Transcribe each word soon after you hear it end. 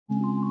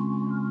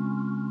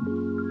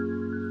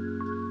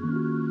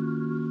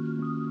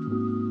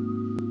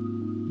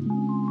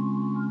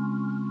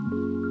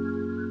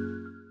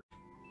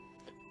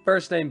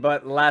First name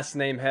butt, last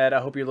name head.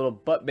 I hope your little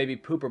butt baby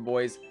pooper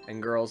boys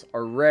and girls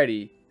are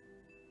ready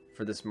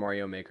for this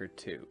Mario Maker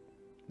 2.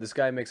 This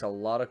guy makes a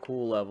lot of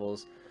cool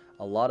levels.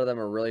 A lot of them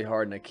are really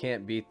hard and I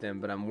can't beat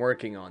them, but I'm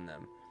working on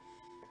them.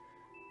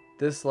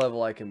 This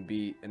level I can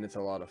beat and it's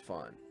a lot of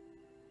fun.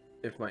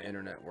 If my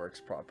internet works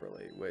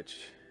properly, which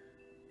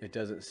it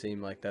doesn't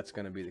seem like that's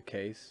going to be the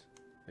case.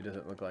 It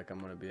doesn't look like I'm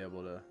going to be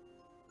able to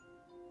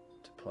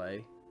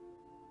play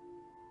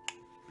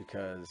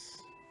because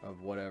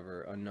of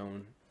whatever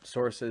unknown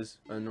sources,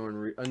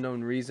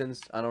 unknown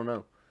reasons. I don't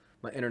know.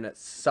 My internet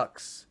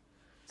sucks.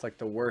 It's like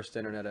the worst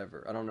internet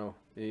ever. I don't know.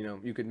 You know,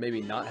 you could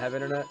maybe not have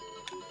internet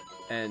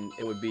and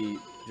it would be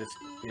just,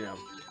 you know,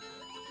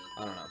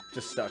 I don't know.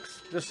 Just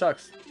sucks. Just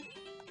sucks.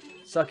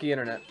 Sucky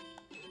internet.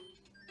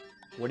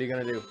 What are you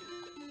gonna do?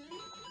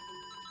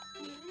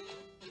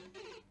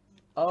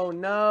 Oh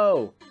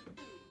no!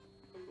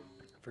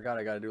 I forgot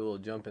I gotta do a little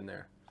jump in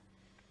there.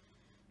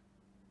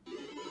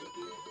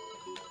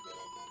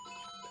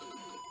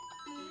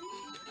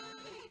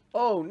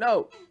 Oh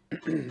no!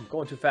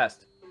 Going too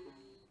fast.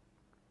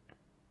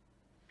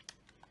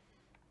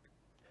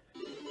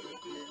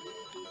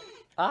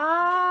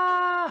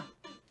 Ah!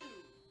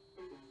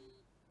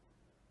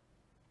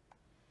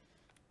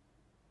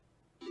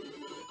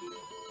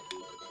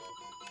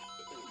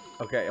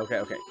 Okay.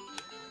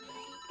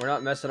 We're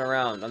not messing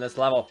around on this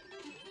level.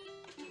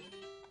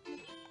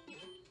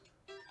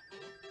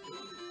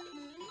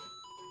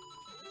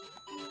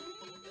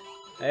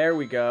 There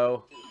we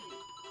go.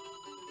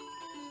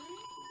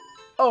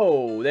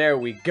 Oh, there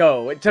we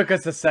go. It took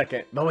us a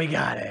second, but we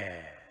got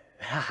it.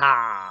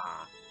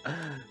 Haha.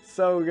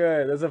 So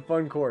good. That's a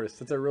fun course.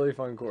 That's a really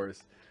fun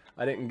course.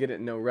 I didn't get it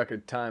in no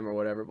record time or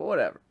whatever, but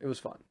whatever. It was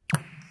fun.